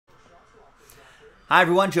Hi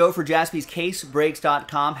everyone, Joe for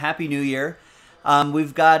JaspysCaseBreaks.com. Happy New Year.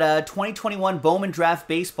 We've got a 2021 Bowman Draft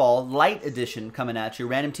Baseball Light Edition coming at you.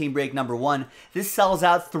 Random team break number 1. This sells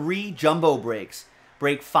out 3 jumbo breaks.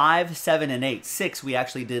 Break 5, 7, and 8. 6 we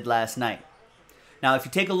actually did last night. Now if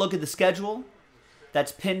you take a look at the schedule,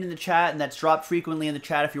 that's pinned in the chat and that's dropped frequently in the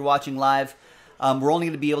chat if you're watching live. We're only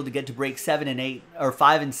going to be able to get to break 7 and 8, or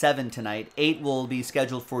 5 and 7 tonight. 8 will be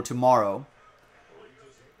scheduled for tomorrow.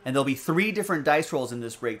 And there'll be 3 different dice rolls in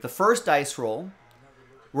this break. The first dice roll,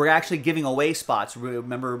 we're actually giving away spots.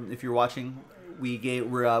 Remember, if you're watching, we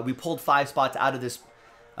pulled 5 spots out of this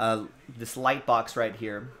this light box right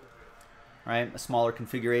here, right? A smaller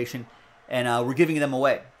configuration, and we're giving them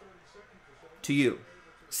away to you.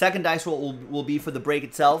 Second dice roll will be for the break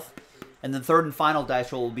itself, and the third and final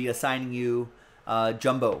dice roll will be assigning you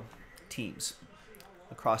jumbo teams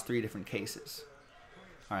across 3 different cases.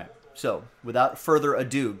 All right. So, without further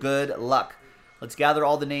ado, good luck. Let's gather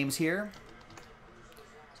all the names here.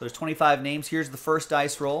 So there's 25 names. Here's the first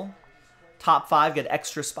dice roll. Top 5 get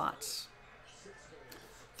extra spots.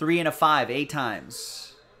 3 and a 5, 8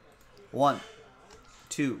 times. 1,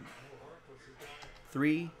 2,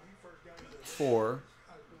 3, 4,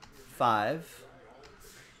 5.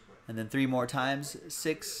 And then 3 more times.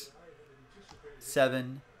 6,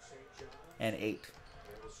 7, and 8.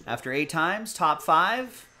 After 8 times, top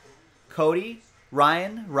 5. Cody,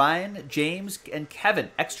 Ryan, James, and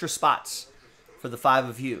Kevin. Extra spots for the 5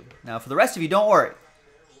 of you. Now, for the rest of you, don't worry.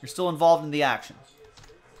 You're still involved in the action.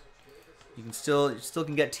 You still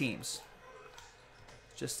can get teams.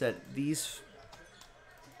 Just that these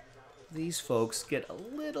folks get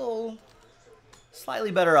a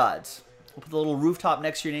slightly better odds. We'll put the little rooftop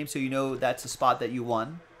next to your name so you know that's a spot that you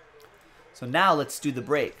won. So now let's do the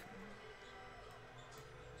break.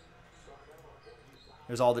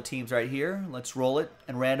 There's all the teams right here. Let's roll it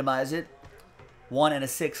and randomize it. 1 and a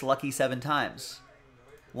 6, lucky 7 times.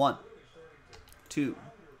 1, 2,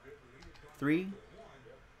 3,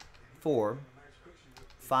 4,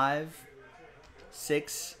 5,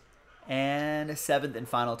 6, and a 7th and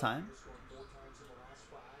final time.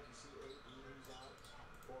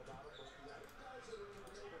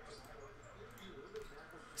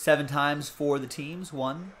 Seven times for the teams.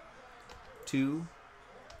 1, 2,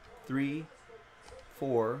 3,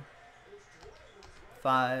 4,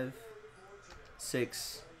 5,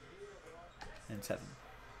 6, and 7.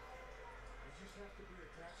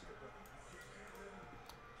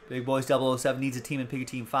 Big Boys 007 needs a team and pick a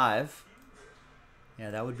team 5. Yeah,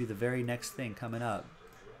 that would be the very next thing coming up.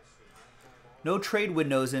 No trade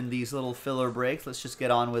windows in these little filler breaks. Let's just get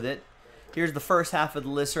on with it. Here's the first half of the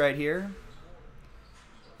list right here.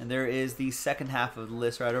 And there is the second half of the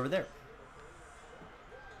list right over there.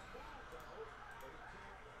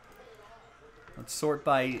 Let's sort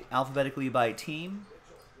alphabetically by team.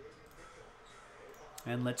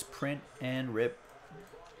 And let's print and rip.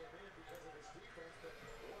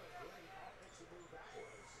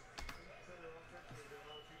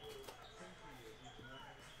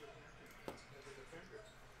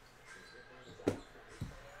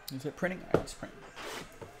 Is it printing? All right, let's print.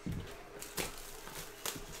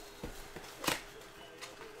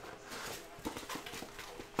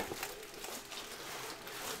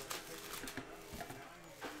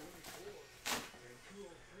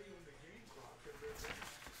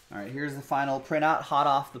 All right, here's the final printout, hot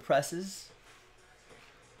off the presses.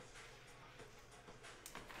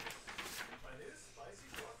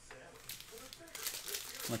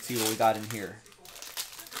 Let's see what we got in here.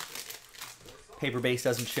 Paper base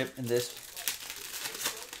doesn't ship in this.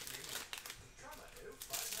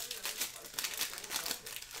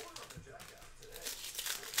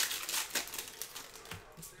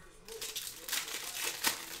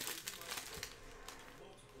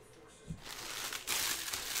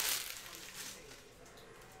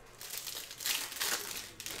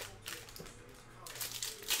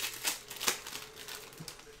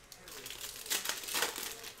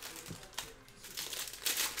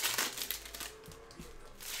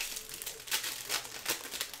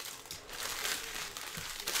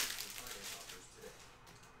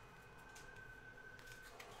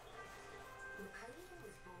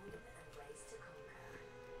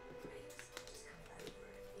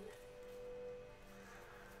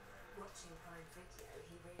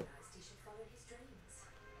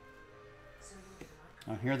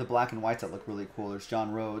 Now here are the black and whites that look really cool. There's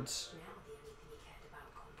John Rhodes.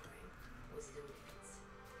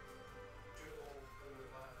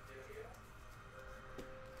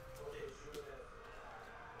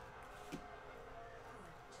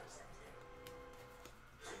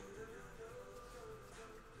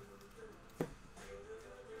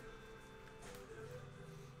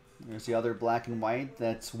 There's the other black and white.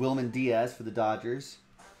 That's Wilman Diaz for the Dodgers.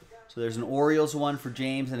 So there's an Orioles one for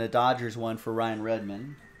James and a Dodgers one for Ryan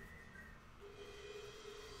Redmond.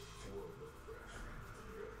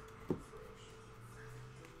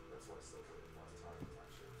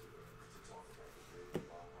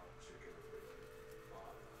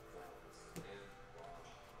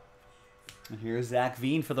 And here's Zach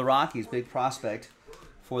Veen for the Rockies, big prospect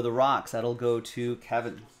for the Rocks. That'll go to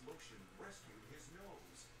Kevin.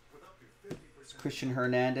 It's Christian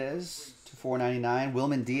Hernandez to 499.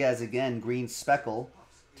 Wilman Diaz again, green speckle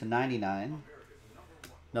to 99.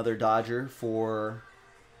 Another Dodger for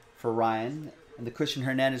Ryan. And the Christian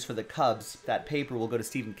Hernandez for the Cubs. That paper will go to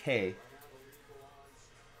Stephen K.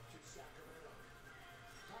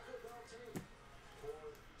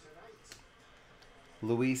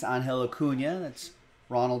 Luis Angel Acuna, that's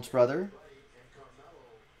Ronald's brother.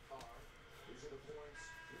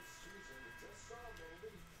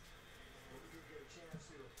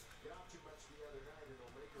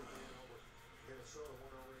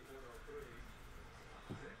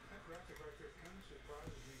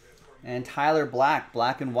 And Tyler Black,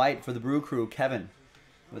 black and white for the Brew Crew, Kevin,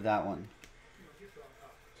 with that one.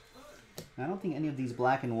 I don't think any of these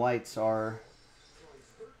black and whites are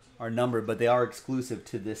numbered, but they are exclusive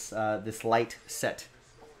to this this light set.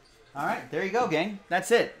 All right, there you go, gang.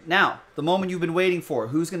 That's it. Now, the moment you've been waiting for.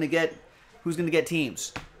 Who's gonna get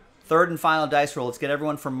teams? Third and final dice roll. Let's get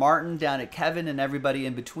everyone from Martin down at Kevin and everybody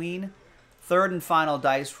in between. Third and final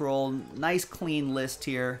dice roll. Nice clean list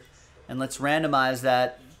here, and let's randomize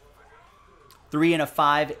that 3 and a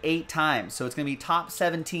 5 8 times. So it's gonna be top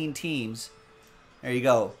 17 teams. There you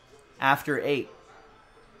go. After 8.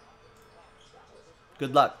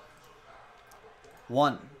 Good luck.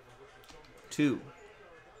 1, 2,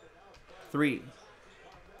 3,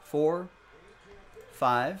 4,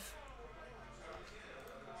 5,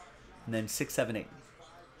 and then 6, 7, 8.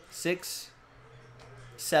 6,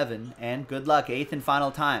 7, and good luck. 8th and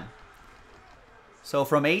final time. So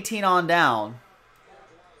from 18 on down,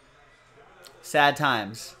 sad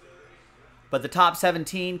times. But the top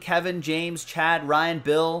 17, Kevin, James, Chad, Ryan,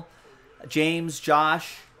 Bill, James,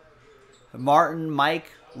 Josh, Martin,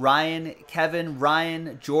 Mike, Ryan, Kevin,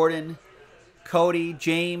 Ryan, Jordan, Cody,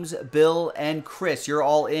 James, Bill, and Chris. You're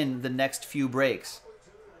all in the next few breaks.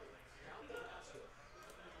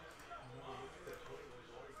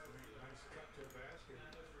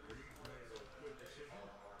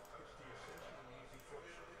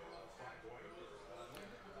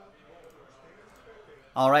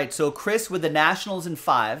 All right, so Chris with the Nationals in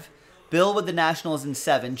 5, Bill with the Nationals in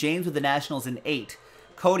 7, James with the Nationals in 8,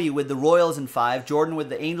 Cody with the Royals in 5, Jordan with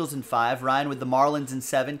the Angels in 5, Ryan with the Marlins in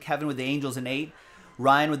 7, Kevin with the Angels in 8,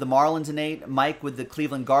 Ryan with the Marlins in 8, Mike with the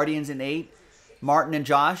Cleveland Guardians in 8, Martin and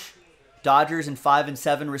Josh, Dodgers in 5 and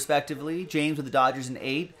 7 respectively, James with the Dodgers in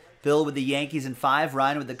 8, Bill with the Yankees in 5,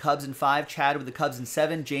 Ryan with the Cubs in 5, Chad with the Cubs in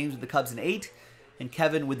 7, James with the Cubs in 8, and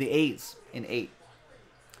Kevin with the A's in 8.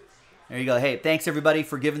 There you go. Hey, thanks everybody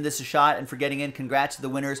for giving this a shot and for getting in. Congrats to the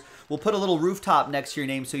winners. We'll put a little rooftop next to your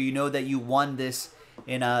name so you know that you won this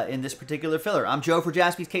in this particular filler. I'm Joe for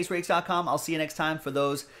JaspysCaseBreaks.com. I'll see you next time for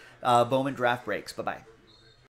those Bowman draft breaks. Bye-bye.